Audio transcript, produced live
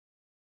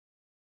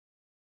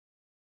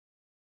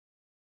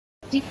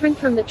Different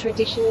from the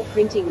traditional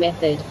printing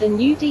method, the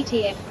new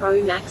DTF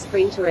Pro Max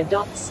printer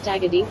adopts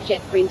staggered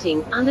inkjet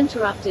printing,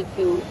 uninterrupted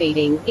film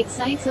feeding. It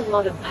saves a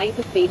lot of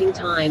paper feeding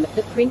time,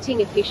 the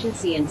printing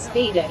efficiency and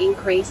speed are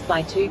increased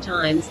by 2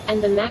 times,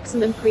 and the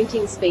maximum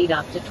printing speed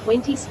up to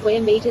 20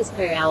 square meters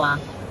per hour.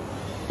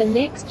 The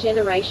next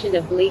generation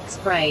of oblique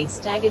spray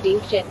staggered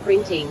inkjet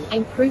printing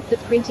improved the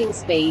printing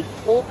speed,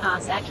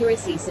 4-pass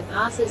accuracy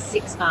surpasses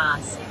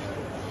 6-pass.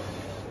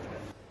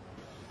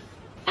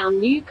 Our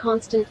new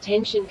constant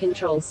tension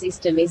control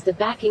system is the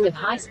backing of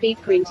high-speed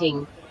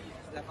printing.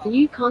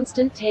 New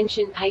constant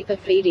tension paper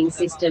feeding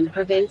system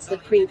prevents the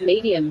print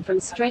medium from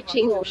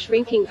stretching or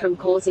shrinking from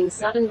causing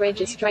sudden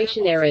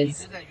registration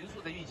errors.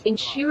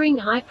 Ensuring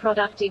high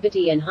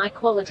productivity and high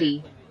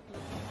quality,